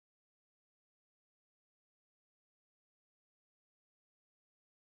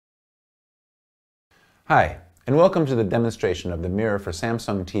Hi, and welcome to the demonstration of the Mirror for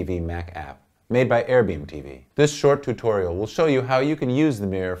Samsung TV Mac app, made by AirBeamTV. This short tutorial will show you how you can use the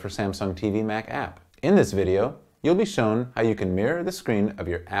Mirror for Samsung TV Mac app. In this video, you'll be shown how you can mirror the screen of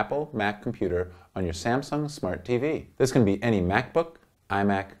your Apple Mac computer on your Samsung Smart TV. This can be any MacBook,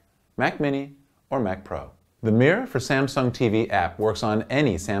 iMac, Mac Mini, or Mac Pro. The Mirror for Samsung TV app works on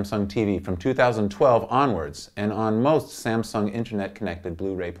any Samsung TV from 2012 onwards and on most Samsung Internet-connected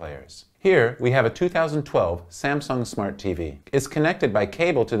Blu-ray players. Here, we have a 2012 Samsung Smart TV. It's connected by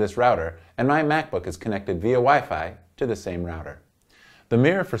cable to this router, and my MacBook is connected via Wi-Fi to the same router. The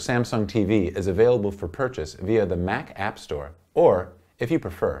Mirror for Samsung TV is available for purchase via the Mac App Store, or, if you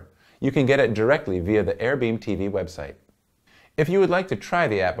prefer, you can get it directly via the AirBeamTV website. If you would like to try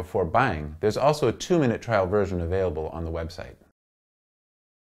the app before buying, there's also a 2-minute trial version available on the website.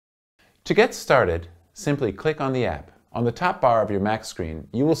 To get started, simply click on the app. On the top bar of your Mac screen,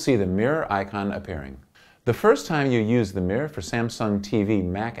 you will see the mirror icon appearing. The first time you use the Mirror for Samsung TV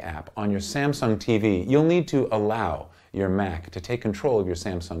Mac app on your Samsung TV, you'll need to allow your Mac to take control of your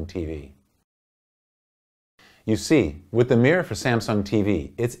Samsung TV. You see, with the Mirror for Samsung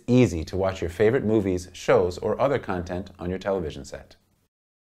TV, it's easy to watch your favorite movies, shows, or other content on your television set.